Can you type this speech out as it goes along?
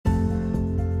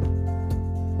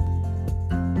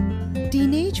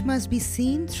Teenage must be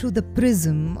seen through the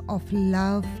prism of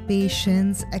love,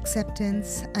 patience,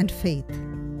 acceptance, and faith.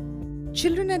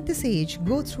 Children at this age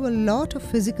go through a lot of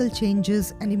physical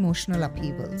changes and emotional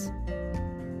upheavals.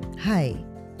 Hi,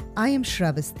 I am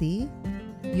Shravasti,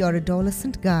 your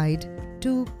adolescent guide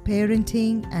to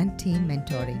parenting and teen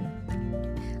mentoring.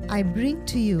 I bring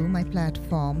to you my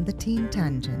platform, The Teen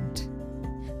Tangent,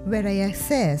 where I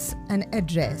assess and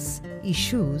address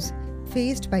issues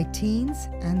faced by teens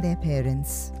and their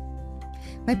parents.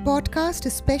 My podcast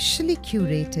is specially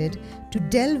curated to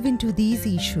delve into these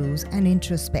issues and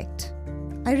introspect.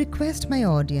 I request my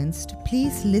audience to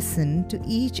please listen to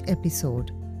each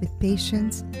episode with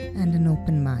patience and an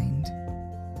open mind.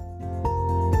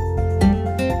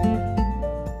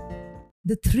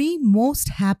 The three most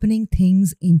happening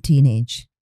things in teenage: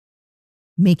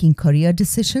 making career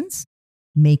decisions,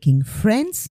 making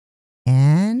friends,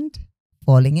 and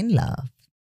falling in love.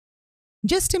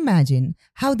 Just imagine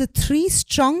how the three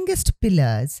strongest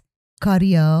pillars,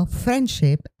 career,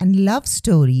 friendship, and love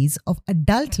stories of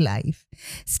adult life,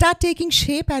 start taking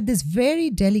shape at this very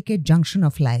delicate junction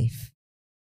of life.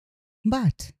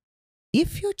 But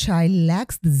if your child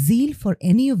lacks the zeal for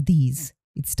any of these,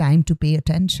 it's time to pay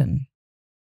attention.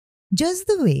 Just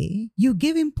the way you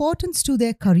give importance to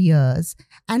their careers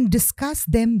and discuss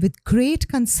them with great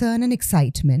concern and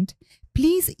excitement,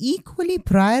 please equally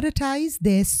prioritize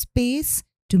their space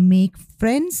to make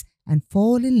friends and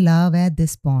fall in love at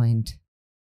this point.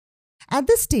 At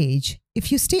this stage,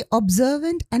 if you stay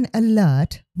observant and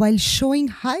alert while showing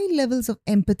high levels of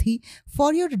empathy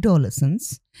for your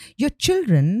adolescents, your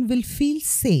children will feel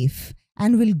safe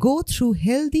and will go through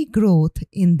healthy growth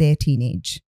in their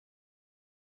teenage.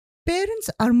 Parents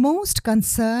are most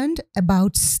concerned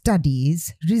about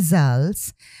studies,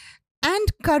 results, and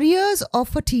careers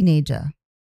of a teenager.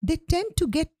 They tend to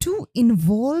get too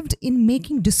involved in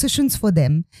making decisions for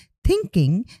them,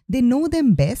 thinking they know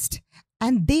them best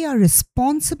and they are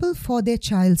responsible for their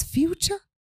child's future.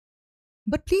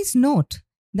 But please note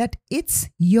that it's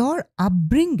your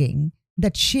upbringing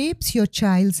that shapes your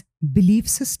child's belief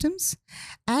systems,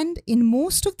 and in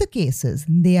most of the cases,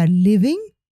 they are living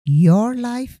your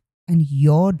life and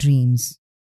your dreams.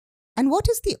 And what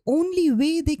is the only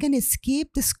way they can escape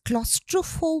this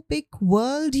claustrophobic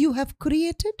world you have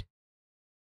created?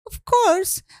 Of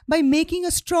course, by making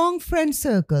a strong friend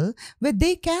circle where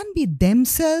they can be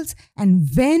themselves and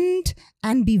vent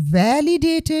and be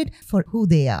validated for who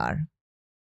they are.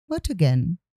 But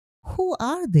again, who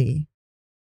are they?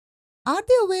 Are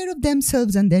they aware of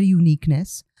themselves and their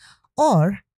uniqueness?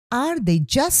 Or are they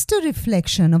just a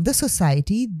reflection of the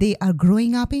society they are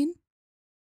growing up in?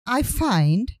 I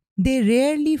find they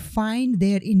rarely find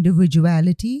their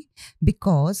individuality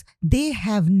because they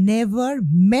have never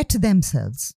met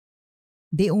themselves.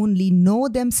 They only know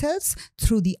themselves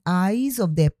through the eyes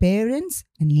of their parents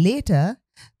and later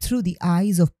through the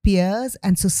eyes of peers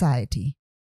and society.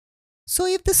 So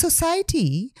if the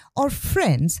society or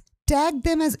friends tag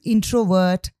them as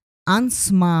introvert,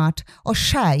 unsmart, or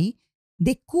shy,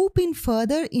 they coop in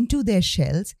further into their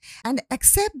shells and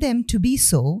accept them to be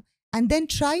so, and then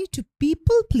try to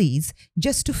people please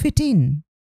just to fit in.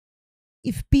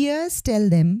 If peers tell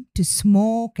them to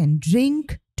smoke and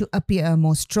drink to appear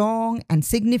more strong and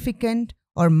significant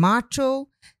or macho,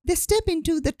 they step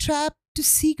into the trap to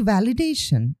seek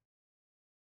validation.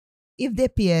 If their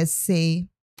peers say,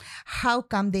 how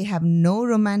come they have no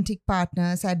romantic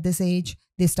partners at this age,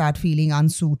 they start feeling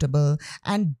unsuitable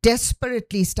and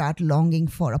desperately start longing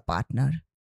for a partner.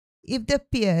 If the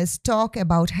peers talk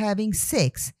about having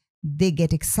sex, they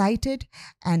get excited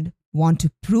and want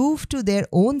to prove to their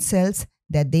own selves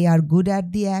that they are good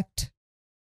at the act.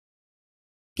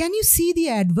 Can you see the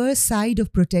adverse side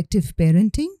of protective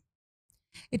parenting?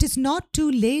 It is not too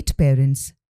late,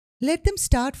 parents. Let them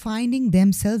start finding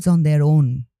themselves on their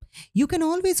own. You can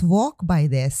always walk by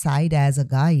their side as a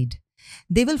guide.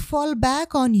 They will fall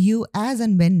back on you as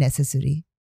and when necessary.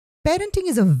 Parenting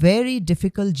is a very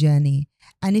difficult journey,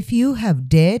 and if you have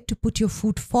dared to put your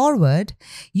foot forward,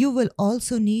 you will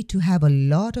also need to have a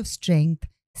lot of strength,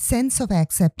 sense of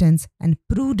acceptance, and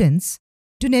prudence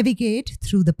to navigate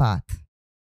through the path.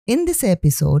 In this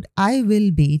episode, I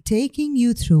will be taking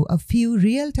you through a few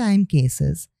real-time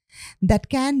cases that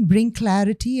can bring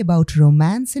clarity about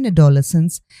romance in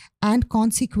adolescence and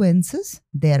consequences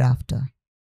thereafter.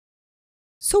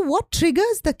 So what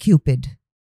triggers the Cupid?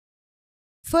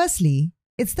 Firstly,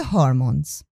 it's the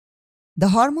hormones. The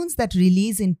hormones that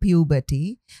release in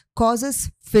puberty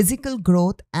causes physical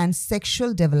growth and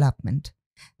sexual development,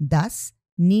 thus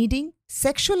needing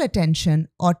sexual attention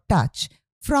or touch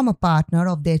from a partner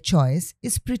of their choice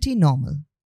is pretty normal.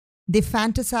 They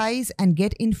fantasize and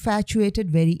get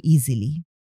infatuated very easily.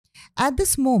 At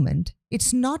this moment,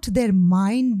 it's not their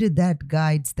mind that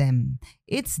guides them,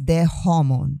 it's their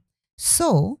hormone.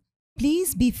 So,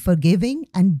 please be forgiving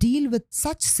and deal with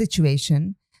such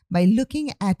situation by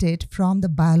looking at it from the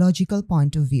biological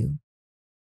point of view.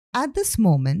 At this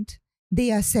moment,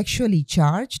 they are sexually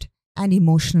charged and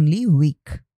emotionally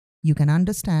weak. You can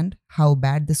understand how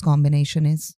bad this combination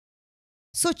is.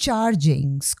 So,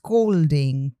 charging,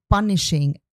 scolding,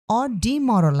 punishing, or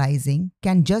demoralizing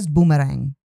can just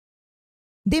boomerang.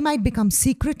 They might become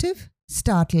secretive,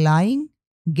 start lying,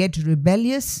 get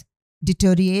rebellious,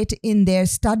 deteriorate in their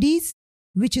studies,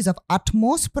 which is of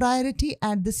utmost priority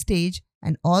at this stage,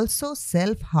 and also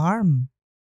self-harm.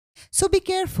 So be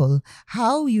careful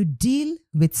how you deal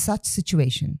with such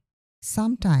situation.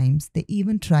 Sometimes they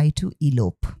even try to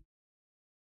elope.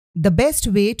 The best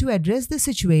way to address the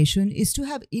situation is to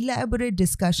have elaborate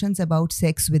discussions about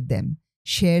sex with them.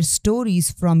 Share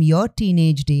stories from your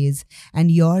teenage days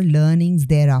and your learnings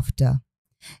thereafter.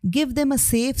 Give them a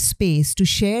safe space to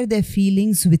share their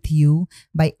feelings with you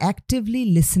by actively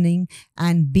listening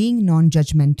and being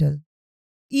non-judgmental.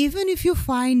 Even if you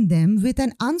find them with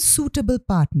an unsuitable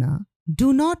partner,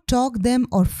 do not talk them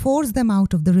or force them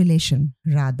out of the relation.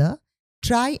 Rather,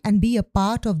 try and be a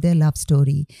part of their love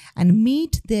story and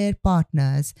meet their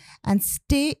partners and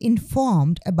stay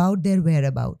informed about their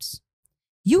whereabouts.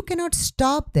 You cannot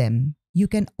stop them. You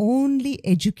can only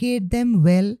educate them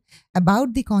well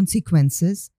about the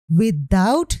consequences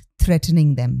without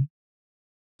threatening them.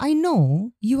 I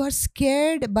know you are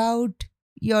scared about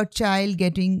your child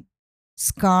getting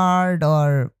scarred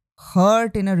or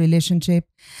hurt in a relationship,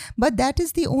 but that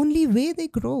is the only way they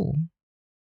grow.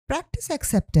 Practice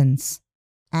acceptance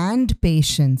and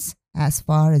patience as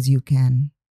far as you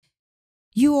can.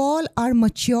 You all are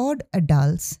matured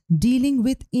adults dealing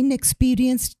with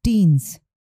inexperienced teens.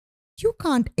 You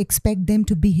can't expect them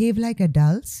to behave like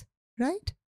adults,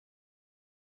 right?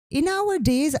 In our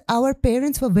days, our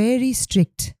parents were very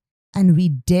strict and we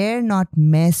dare not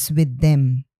mess with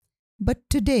them. But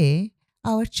today,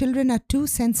 our children are too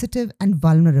sensitive and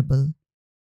vulnerable.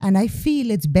 And I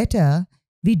feel it's better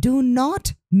we do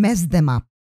not mess them up.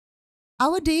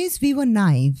 Our days we were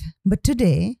naive, but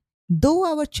today, though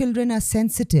our children are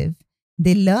sensitive,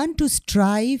 they learn to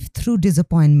strive through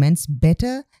disappointments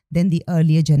better than the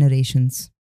earlier generations.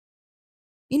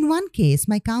 In one case,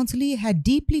 my counselor had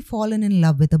deeply fallen in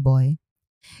love with a boy.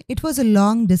 It was a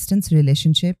long-distance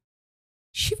relationship.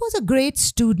 She was a great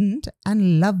student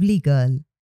and lovely girl,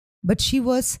 but she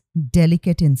was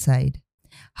delicate inside.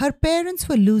 Her parents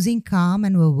were losing calm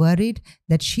and were worried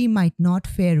that she might not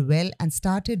fare well and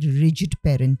started rigid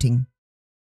parenting.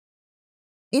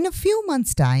 In a few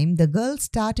months' time, the girl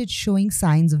started showing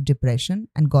signs of depression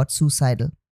and got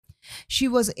suicidal. She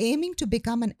was aiming to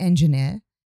become an engineer.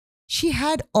 She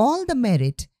had all the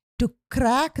merit to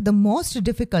crack the most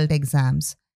difficult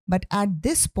exams, but at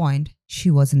this point,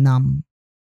 she was numb.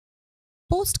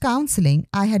 Post-counseling,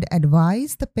 I had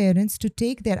advised the parents to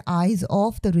take their eyes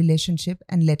off the relationship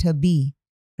and let her be.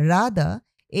 Rather,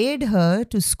 aid her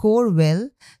to score well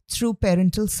through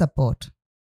parental support.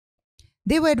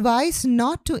 They were advised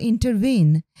not to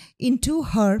intervene into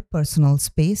her personal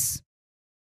space.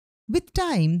 With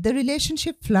time, the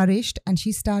relationship flourished and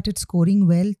she started scoring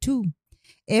well too.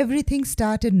 Everything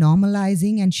started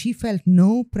normalizing and she felt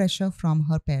no pressure from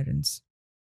her parents.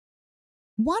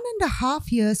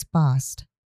 1.5 years passed.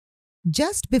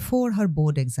 Just before her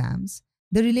board exams,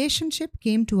 the relationship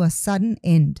came to a sudden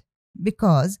end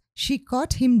because she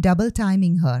caught him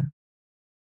double-timing her.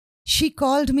 She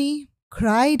called me,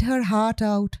 cried her heart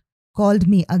out, called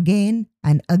me again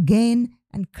and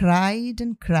cried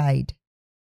and cried.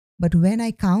 But when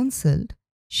I counseled,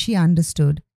 she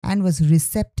understood and was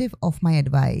receptive of my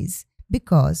advice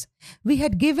because we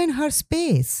had given her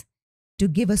space to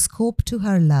give a scope to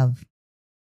her love.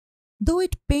 Though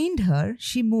it pained her,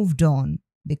 she moved on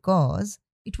because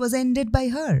it was ended by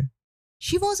her.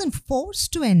 She wasn't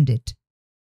forced to end it.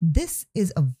 This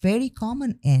is a very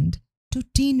common end to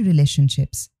teen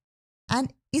relationships.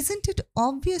 And isn't it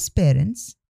obvious,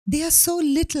 parents? They are so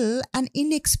little and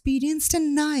inexperienced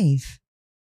and naive.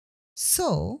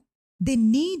 So, they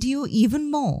need you even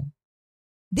more.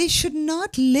 They should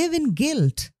not live in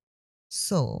guilt.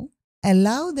 So,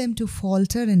 allow them to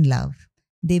falter in love.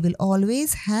 They will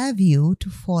always have you to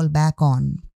fall back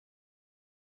on.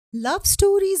 Love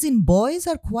stories in boys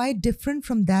are quite different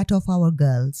from that of our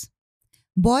girls.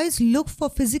 Boys look for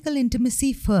physical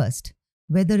intimacy first,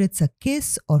 whether it's a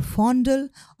kiss or fondle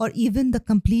or even the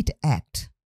complete act.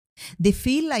 They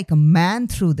feel like a man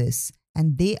through this,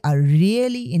 and they are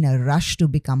really in a rush to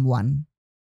become one.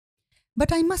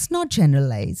 But I must not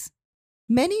generalize.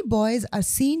 Many boys are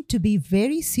seen to be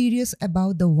very serious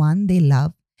about the one they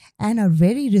love and are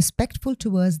very respectful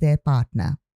towards their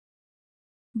partner.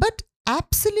 But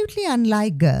absolutely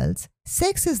unlike girls,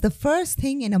 sex is the first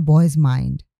thing in a boy's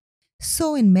mind.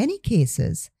 So, in many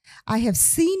cases, I have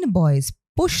seen boys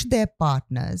push their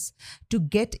partners to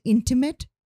get intimate.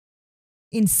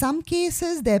 In some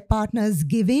cases, their partners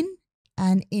give in,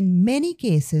 and in many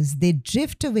cases, they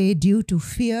drift away due to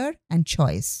fear and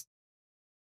choice.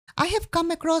 I have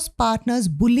come across partners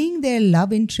bullying their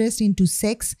love interest into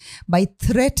sex by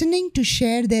threatening to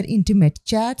share their intimate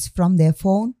chats from their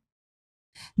phone.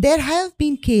 There have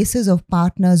been cases of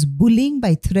partners bullying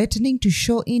by threatening to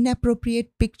show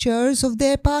inappropriate pictures of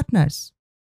their partners.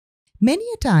 Many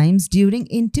a times during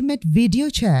intimate video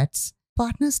chats,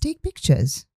 partners take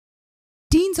pictures.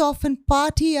 Teens often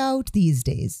party out these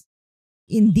days.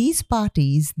 In these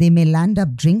parties, they may land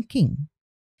up drinking.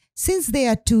 Since they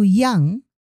are too young,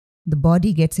 the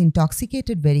body gets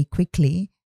intoxicated very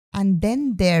quickly, and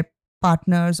then their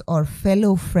partners or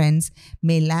fellow friends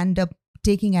may land up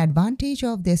taking advantage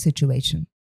of their situation.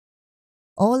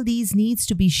 All these needs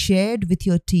to be shared with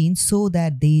your teens so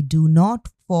that they do not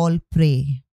fall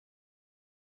prey.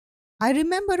 I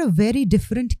remember a very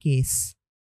different case.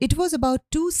 It was about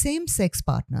two same-sex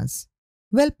partners.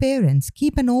 Well, parents,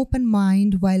 keep an open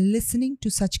mind while listening to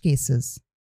such cases.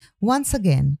 Once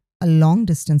again, a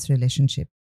long-distance relationship.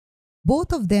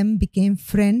 Both of them became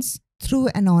friends through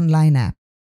an online app.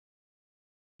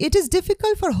 It is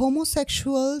difficult for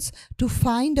homosexuals to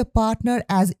find a partner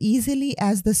as easily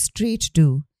as the straight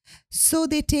do, so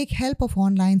they take help of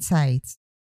online sites.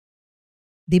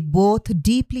 They both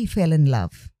deeply fell in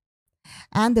love,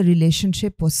 and the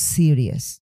relationship was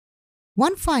serious.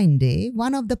 One fine day,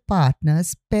 one of the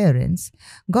partner's parents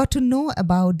got to know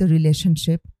about the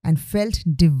relationship and felt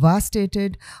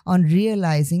devastated on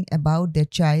realizing about their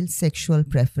child's sexual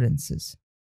preferences.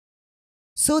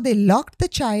 So they locked the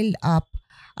child up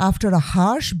after a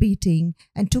harsh beating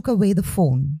and took away the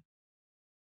phone.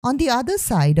 On the other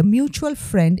side, a mutual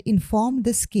friend informed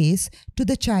this case to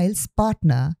the child's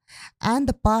partner, and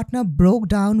the partner broke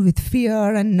down with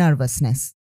fear and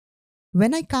nervousness.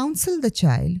 When I counseled the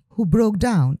child who broke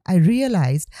down, I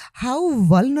realized how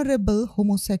vulnerable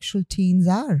homosexual teens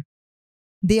are.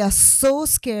 They are so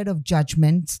scared of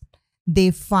judgments.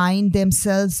 They find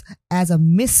themselves as a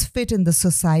misfit in the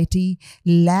society,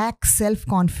 lack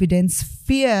self-confidence,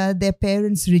 fear their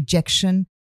parents' rejection.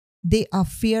 They are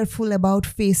fearful about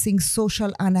facing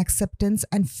social unacceptance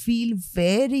and feel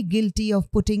very guilty of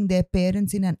putting their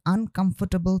parents in an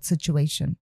uncomfortable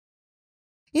situation.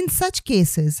 In such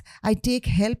cases, I take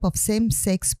help of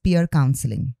same-sex peer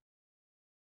counseling.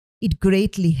 It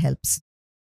greatly helps.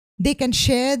 They can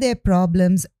share their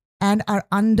problems and are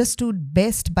understood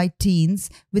best by teens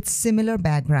with similar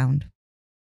background.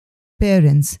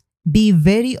 Parents, be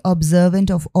very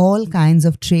observant of all kinds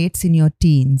of traits in your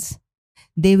teens.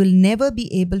 They will never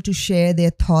be able to share their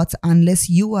thoughts unless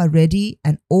you are ready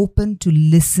and open to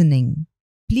listening.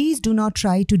 Please do not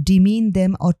try to demean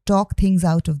them or talk things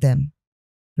out of them.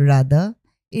 Rather,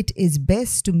 it is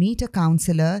best to meet a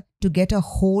counselor to get a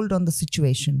hold on the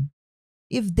situation.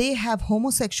 If they have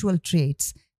homosexual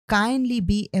traits, kindly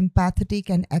be empathetic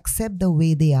and accept the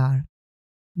way they are.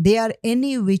 They are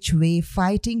any which way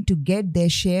fighting to get their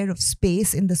share of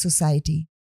space in the society.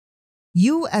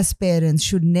 You as parents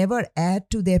should never add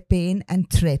to their pain and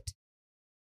threat.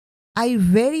 I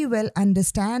very well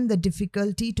understand the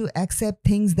difficulty to accept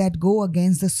things that go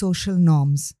against the social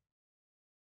norms.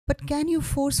 But can you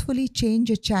forcefully change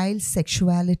a child's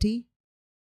sexuality?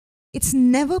 It's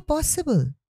never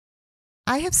possible.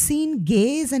 I have seen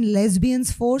gays and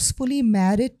lesbians forcefully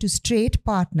married to straight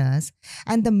partners,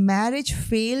 and the marriage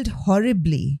failed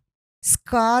horribly,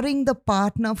 scarring the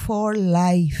partner for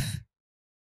life.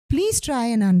 Please try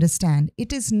and understand,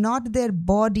 it is not their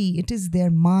body, it is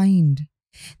their mind.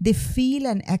 They feel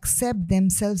and accept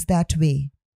themselves that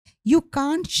way. You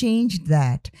can't change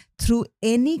that through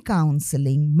any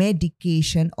counseling,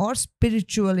 medication, or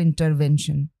spiritual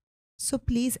intervention. So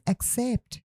please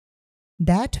accept.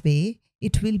 That way,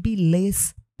 it will be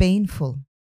less painful.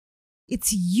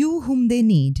 It's you whom they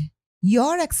need.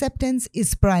 Your acceptance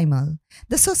is primal.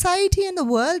 The society and the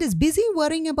world is busy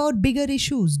worrying about bigger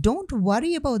issues. Don't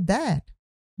worry about that.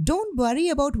 Don't worry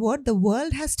about what the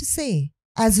world has to say.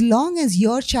 As long as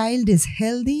your child is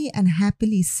healthy and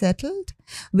happily settled,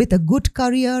 with a good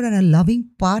career and a loving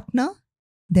partner,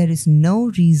 there is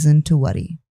no reason to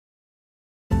worry.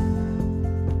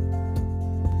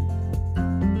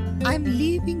 I'm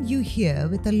leaving you here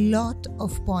with a lot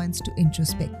of points to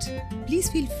introspect. Please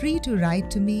feel free to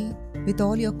write to me with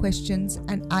all your questions,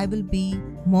 and I will be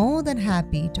more than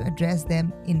happy to address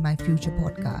them in my future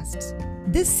podcasts.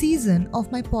 This season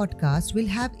of my podcast will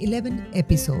have 11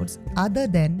 episodes other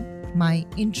than my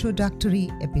introductory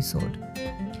episode.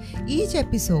 Each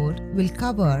episode will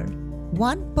cover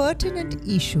one pertinent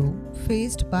issue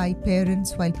faced by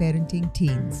parents while parenting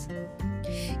teens.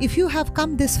 If you have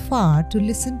come this far to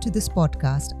listen to this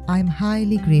podcast, I am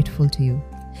highly grateful to you.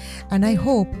 And I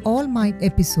hope all my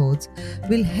episodes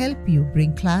will help you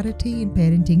bring clarity in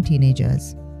parenting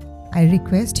teenagers. I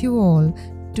request you all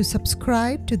to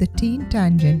subscribe to the Teen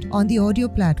Tangent on the audio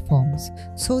platforms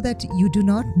so that you do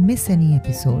not miss any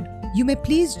episode. You may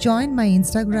please join my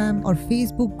Instagram or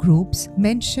Facebook groups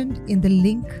mentioned in the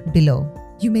link below.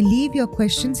 You may leave your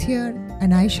questions here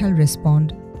and I shall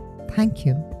respond. Thank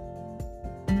you.